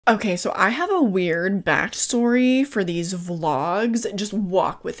Okay, so I have a weird backstory for these vlogs. Just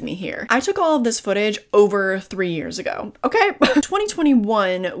walk with me here. I took all of this footage over 3 years ago, okay?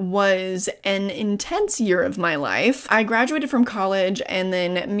 2021 was an intense year of my life. I graduated from college, and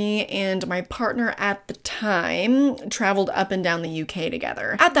then me and my partner at the time traveled up and down the UK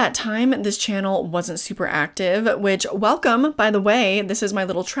together. At that time, this channel wasn't super active, which, welcome, by the way. This is my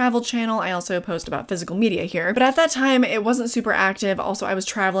little travel channel. I also post about physical media here. But at that time, it wasn't super active. Also, I was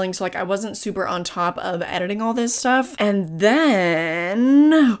traveling, so like I wasn't super on top of editing all this stuff. And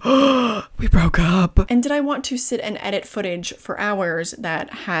then we broke up. And did I want to sit and edit footage for hours that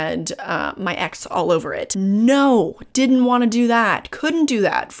had my ex all over it? No, didn't want to do that. Couldn't do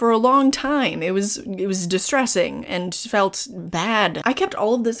that for a long time. It was distressing and felt bad. I kept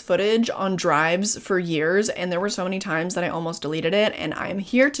all of this footage on drives for years, and there were so many times that I almost deleted it, and I'm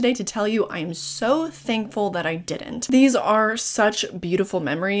here today to tell you I'm so thankful that I didn't. These are such beautiful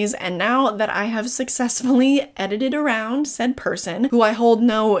memories, and now that I have successfully edited around said person, who I hold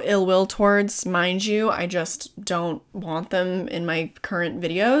no ill will towards, mind you, I just don't want them in my current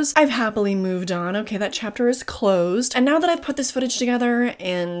videos, I've happily moved on. Okay, that chapter is closed. And now that I've put this footage together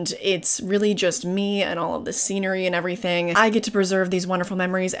and it's really just me and all of the scenery and everything, I get to preserve these wonderful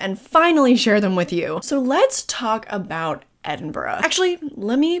memories and finally share them with you. So let's talk about Edinburgh. Actually,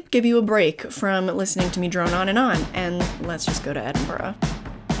 let me give you a break from listening to me drone on, and let's just go to Edinburgh.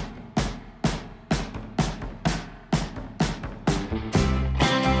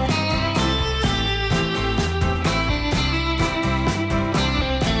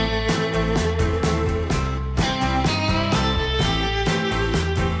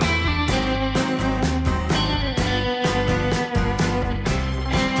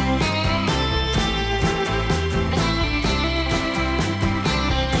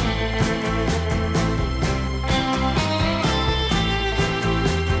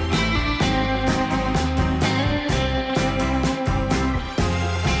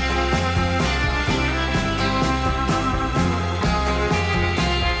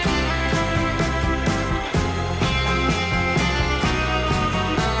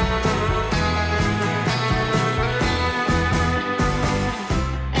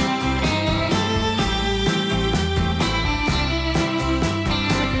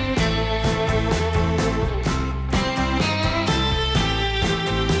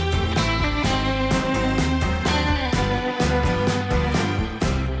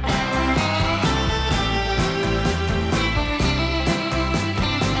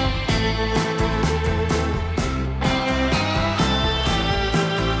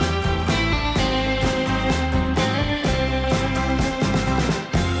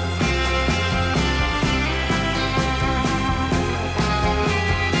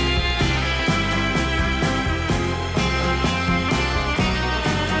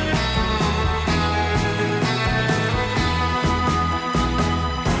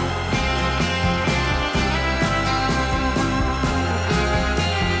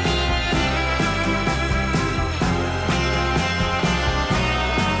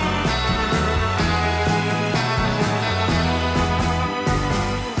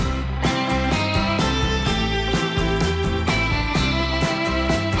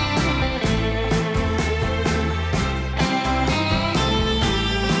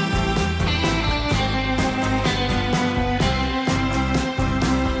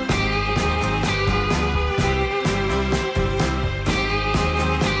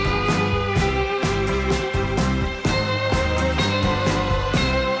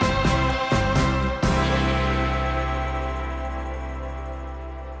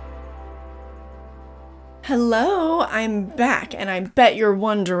 Hello, I'm back, and I bet you're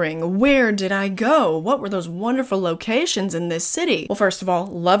wondering, where did I go? What were those wonderful locations in this city? Well, first of all,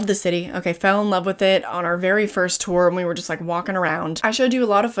 loved the city. Okay, fell in love with it on our very first tour when we were just like walking around. I showed you a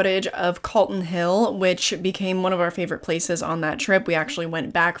lot of footage of Calton Hill, which became one of our favorite places on that trip. We actually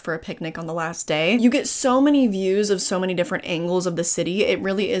went back for a picnic on the last day. You get so many views of so many different angles of the city. It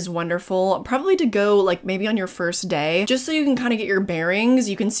really is wonderful. Probably to go like maybe on your first day, just so you can kind of get your bearings.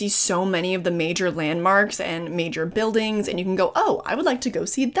 You can see so many of the major landmarks and major buildings, and you can go, oh, I would like to go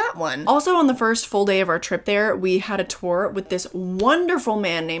see that one. Also, on the first full day of our trip there, we had a tour with this wonderful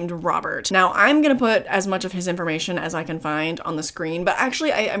man named Robert. Now, I'm gonna put as much of his information as I can find on the screen, but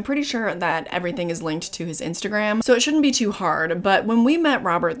actually I'm pretty sure that everything is linked to his Instagram, so it shouldn't be too hard. But when we met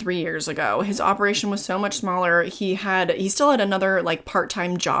Robert 3 years ago, his operation was so much smaller. He still had another like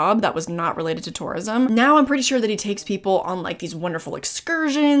part-time job that was not related to tourism. Now I'm pretty sure that he takes people on like these wonderful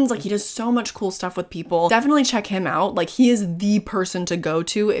excursions. Like, he does so much cool stuff with people. definitely check him out. Like, he is the person to go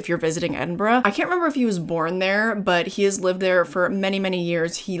to if you're visiting Edinburgh. I can't remember if he was born there, but he has lived there for many, many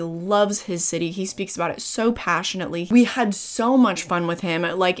years. He loves his city. He speaks about it so passionately. We had so much fun with him.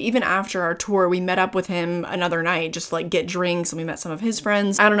 Like, even after our tour, we met up with him another night, just like get drinks, and we met some of his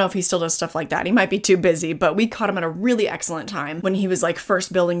friends. I don't know if he still does stuff like that. He might be too busy, but we caught him at a really excellent time when he was like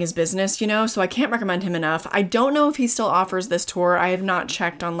first building his business, you know? So I can't recommend him enough. I don't know if he still offers this tour. I have not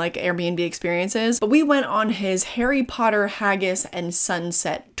checked on like Airbnb experiences, but we went on his Harry Potter, Haggis, and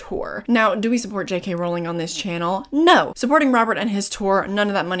Sunset tour. Now, do we support JK Rowling on this channel? No. Supporting Robert and his tour, none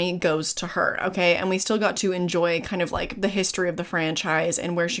of that money goes to her, okay? And we still got to enjoy kind of like the history of the franchise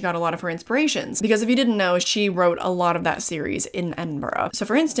and where she got a lot of her inspirations. Because if you didn't know, she wrote a lot of that series in Edinburgh. So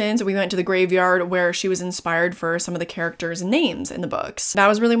for instance, we went to the graveyard where she was inspired for some of the characters' names in the books. That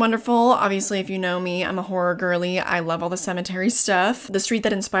was really wonderful. Obviously, if you know me, I'm a horror girly. I love all the cemetery stuff. The street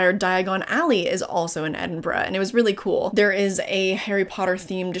that inspired Diagon Alley is also in Edinburgh, and it was really cool. There is a Harry Potter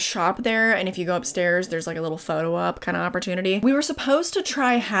themed shop there, and if you go upstairs, there's like a little photo op kind of opportunity. We were supposed to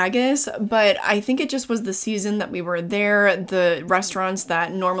try haggis, but I think it just was the season that we were there. The restaurants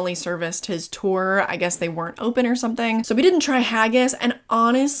that normally serviced his tour, I guess they weren't open or something. So we didn't try haggis, and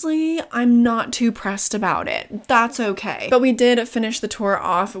honestly, I'm not too pressed about it. That's okay. But we did finish the tour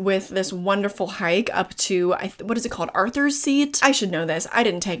off with this wonderful hike up to, what is it called? Arthur's Seat? I should know this. I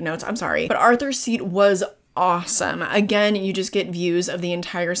didn't take notes. I'm sorry. But Arthur's Seat was awesome. Again, you just get views of the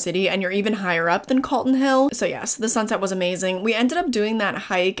entire city, and you're even higher up than Calton Hill. So yes, the sunset was amazing. We ended up doing that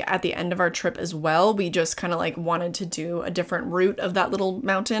hike at the end of our trip as well. We just kind of like wanted to do a different route of that little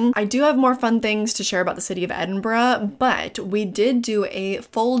mountain. I do have more fun things to share about the city of Edinburgh, but we did do a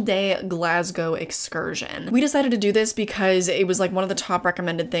full day Glasgow excursion. We decided to do this because it was like one of the top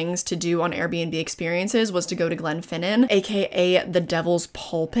recommended things to do on Airbnb experiences was to go to Glenfinnan, aka the Devil's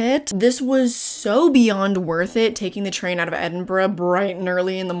Pulpit. This was so beyond worth it, taking the train out of Edinburgh bright and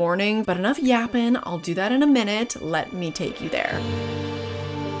early in the morning. But enough yapping, I'll do that in a minute. Let me take you there.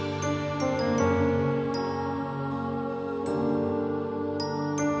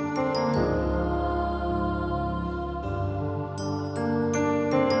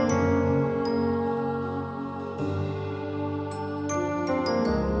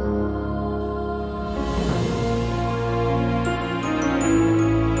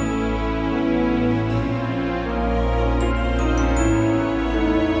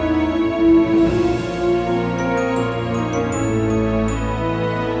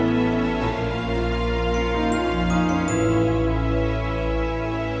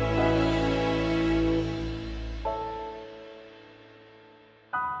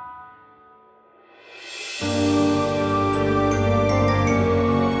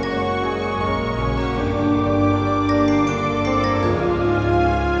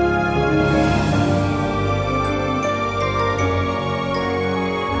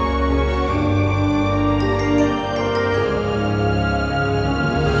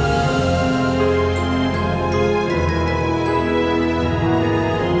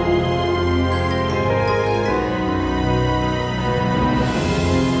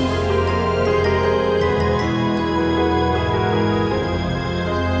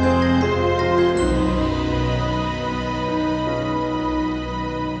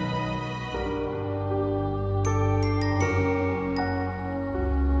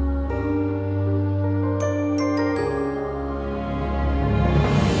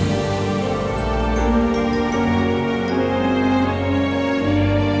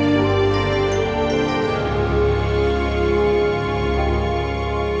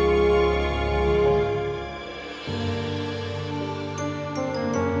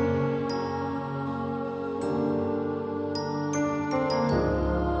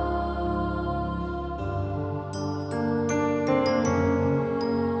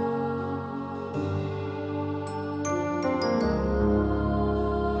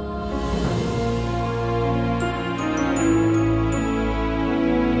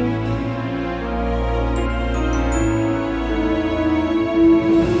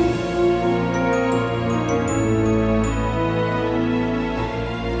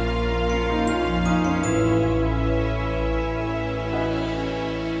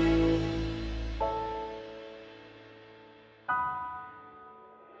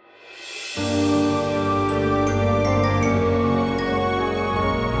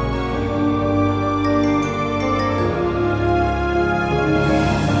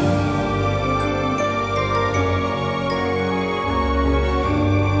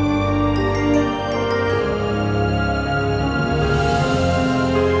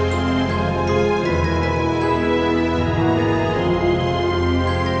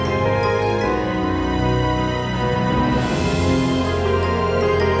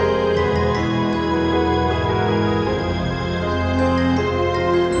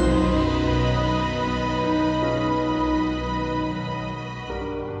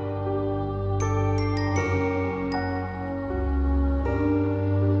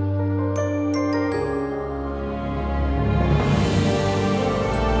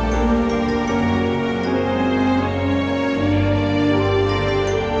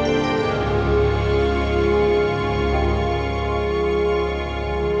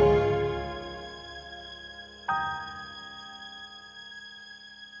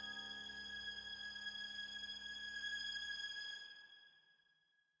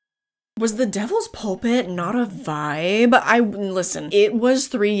 Was the Devil's Pulpit not a vibe? Listen, it was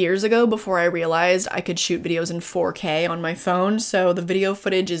 3 years ago before I realized I could shoot videos in 4K on my phone, so the video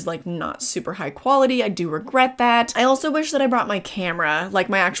footage is like not super high quality. I do regret that. I also wish that I brought my camera, like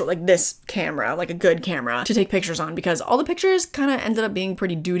my actual, like this camera, like a good camera, to take pictures on, because all the pictures kind of ended up being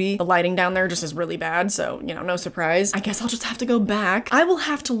pretty duty. The lighting down there just is really bad, so, you know, no surprise. I guess I'll just have to go back. I will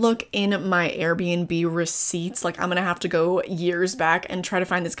have to look in my Airbnb receipts. Like, I'm gonna have to go years back and try to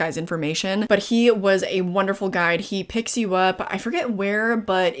find this guy's information, but he was a wonderful guide. He picks you up, I forget where,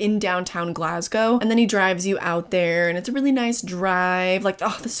 but in downtown Glasgow, and then he drives you out there, and it's a really nice drive. Like,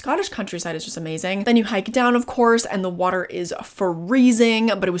 oh, the Scottish countryside is just amazing. Then you hike down, of course, and the water is freezing,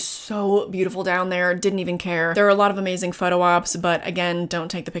 but it was so beautiful down there. Didn't even care. There are a lot of amazing photo ops, but again,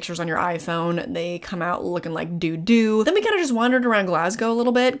 don't take the pictures on your iPhone. They come out looking like doo-doo. Then we kind of just wandered around Glasgow a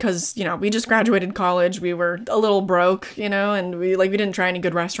little bit, because, you know, we just graduated college. We were a little broke, you know, and we didn't try any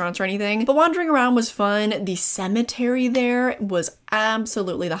good restaurants or anything, but wandering around was fun. The cemetery there was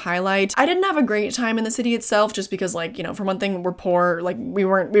absolutely the highlight. I didn't have a great time in the city itself, just because, like, you know, for one thing, we're poor, like we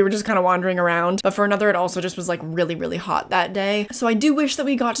were just kind of wandering around, but for another, it also just was like really, really hot that day. So I do wish that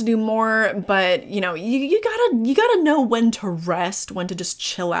we got to do more, but you know, you gotta know when to rest, when to just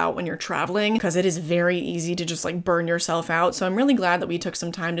chill out when you're traveling, because it is very easy to just like burn yourself out. So I'm really glad that we took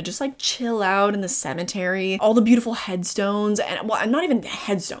some time to just like chill out in the cemetery, all the beautiful headstones, and well, not even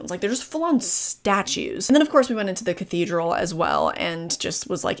headstones, like they're just full-on statues. And then of course we went into the cathedral as well, and just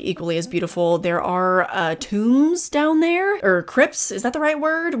was like equally as beautiful. There are tombs down there, or crypts, is that the right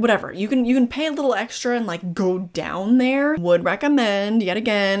word? Whatever. You can pay a little extra and like go down there. Would recommend, yet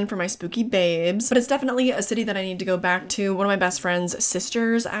again, for my spooky babes. But it's definitely a city that I need to go back to. One of my best friend's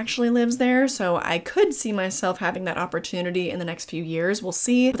sisters actually lives there, so I could see myself having that opportunity in the next few years. We'll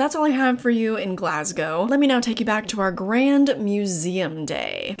see. But that's all I have for you in Glasgow. Let me now take you back to our grand museum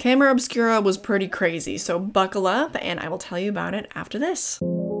day. Camera Obscura was pretty crazy, so buckle up and I will tell you about it after this.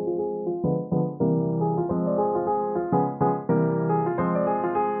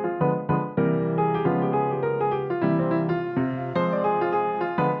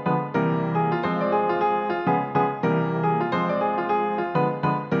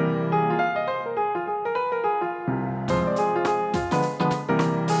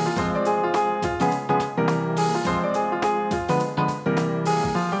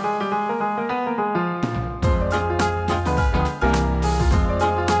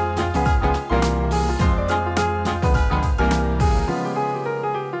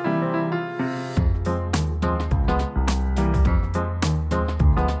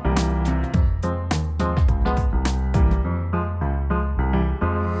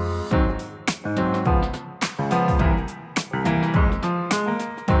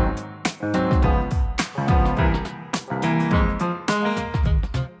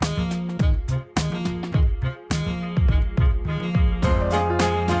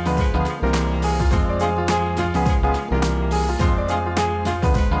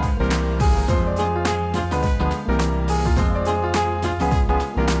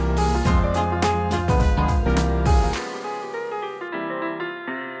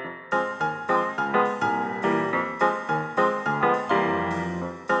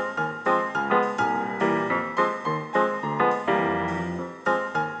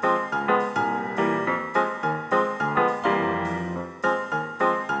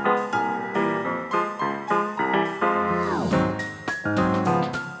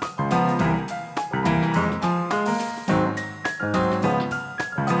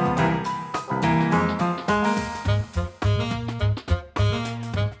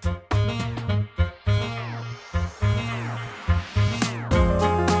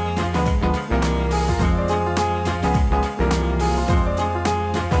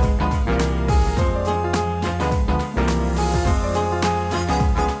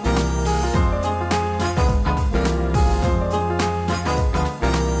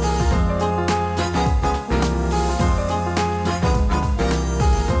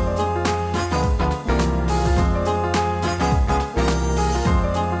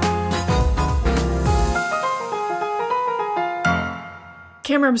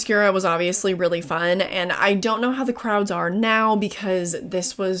 Camera Obscura was obviously really fun, and I don't know how the crowds are now because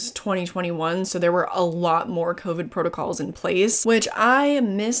this was 2021, so there were a lot more COVID protocols in place, which I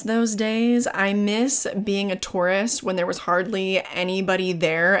miss those days. I miss being a tourist when there was hardly anybody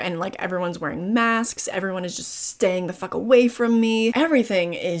there and like everyone's wearing masks, everyone is just staying the fuck away from me.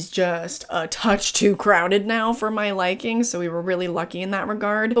 Everything is just a touch too crowded now for my liking, so we were really lucky in that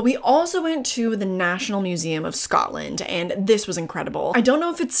regard. But we also went to the National Museum of Scotland, and this was incredible. I don't know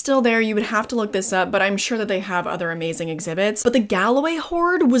know if it's still there. You would have to look this up, but I'm sure that they have other amazing exhibits. But the Galloway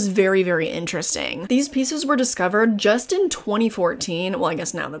hoard was very, very interesting. These pieces were discovered just in 2014. Well, I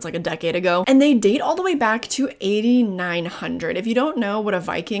guess now that's like a decade ago. And they date all the way back to 8900. If you don't know what a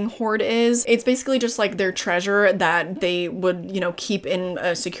Viking hoard is, it's basically just like their treasure that they would, you know, keep in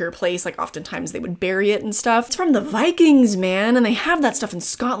a secure place. Like oftentimes they would bury it and stuff. It's from the Vikings, man. And they have that stuff in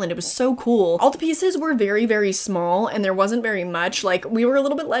Scotland. It was so cool. All the pieces were very, very small and there wasn't very much. Like we were a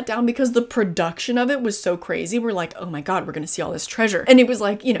little bit let down because the production of it was so crazy. We're like, oh my God, we're gonna see all this treasure. And it was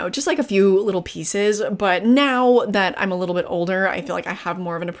like, you know, just like a few little pieces. But now that I'm a little bit older, I feel like I have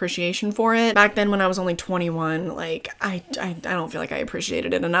more of an appreciation for it. Back then when I was only 21, like I don't feel like I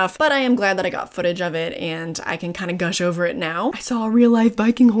appreciated it enough, but I am glad that I got footage of it and I can kind of gush over it now. I saw a real life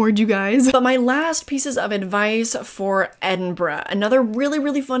Viking hoard, you guys. But my last pieces of advice for Edinburgh, another really,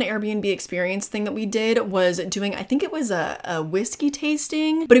 really fun Airbnb experience thing that we did was doing, I think it was a whiskey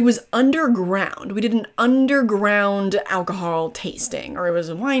tasting, but it was underground. We did an underground alcohol tasting, or it was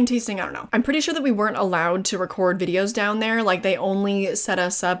a wine tasting, I don't know. I'm pretty sure that we weren't allowed to record videos down there. Like they only set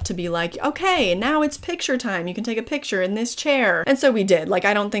us up to be like, okay, now it's picture time. You can take a picture in this chair. And so we did. Like,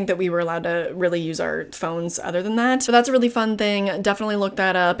 I don't think that we were allowed to really use our phones other than that. So that's a really fun thing. Definitely look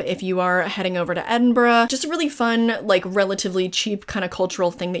that up if you are heading over to Edinburgh. Just a really fun, like relatively cheap kind of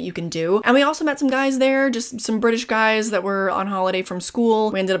cultural thing that you can do. And we also met some guys there, just some British guys that were on holiday from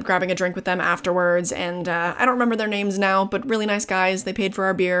school. We ended up grabbing a drink with them afterwards, and I don't remember their names now, but really nice guys. They paid for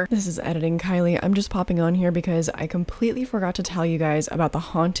our beer. This is editing, Kylie. I'm just popping on here because I completely forgot to tell you guys about the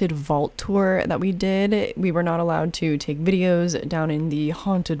haunted vault tour that we did. We were not allowed to take videos down in the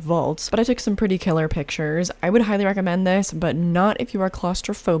haunted vaults, but I took some pretty killer pictures. I would highly recommend this, but not if you are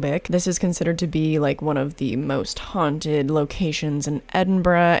claustrophobic. This is considered to be like one of the most haunted locations in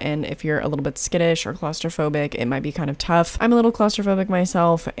Edinburgh, and if you're a little bit skittish or claustrophobic, it might be kind of tough. I'm a little claustrophobic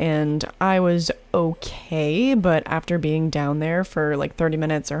myself, and I was okay, but after being down there for like 30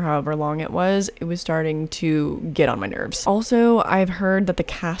 minutes or however long it was starting to get on my nerves. Also, I've heard that the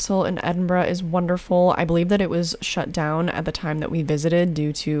castle in Edinburgh is wonderful. I believe that it was shut down at the time that we visited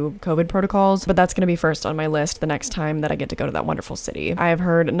due to COVID protocols, but that's going to be first on my list the next time that I get to go to that wonderful city. I have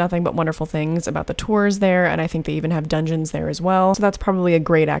heard nothing but wonderful things about the tours there, and I think they even have dungeons there as well, so that's probably a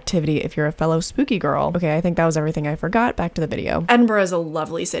great activity if you're a fellow spooky girl. Okay, I think that was everything I forgot. Back to the video. Edinburgh is a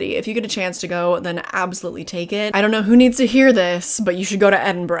lovely city. If you get a chance to go, then absolutely take it. I don't know who needs to hear this, but you should go to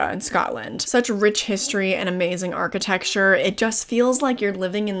Edinburgh in Scotland. Such rich history and amazing architecture. It just feels like you're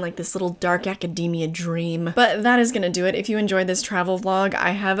living in like this little dark academia dream. But that is gonna do it. If you enjoyed this travel vlog,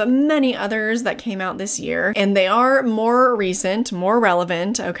 I have many others that came out this year, and they are more recent, more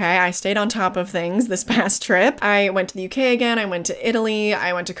relevant, okay? I stayed on top of things this past trip. I went to the UK again, I went to Italy,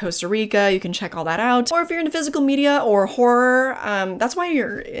 I went to Costa Rica. You can check all that out. Or if you're into physical media or horror, that's why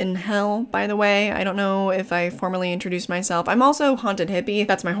you're in hell, by the way. I don't know if I formally introduced myself. I'm also Haunted Hippie.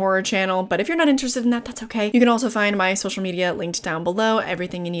 That's my horror channel, but if you're not interested in that, that's okay. You can also find my social media linked down below.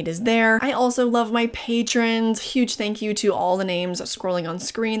 Everything you need is there. I also love my patrons. Huge thank you to all the names scrolling on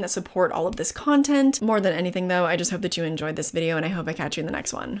screen that support all of this content. More than anything though, I just hope that you enjoyed this video, and I hope I catch you in the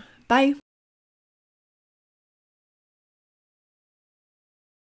next one. Bye!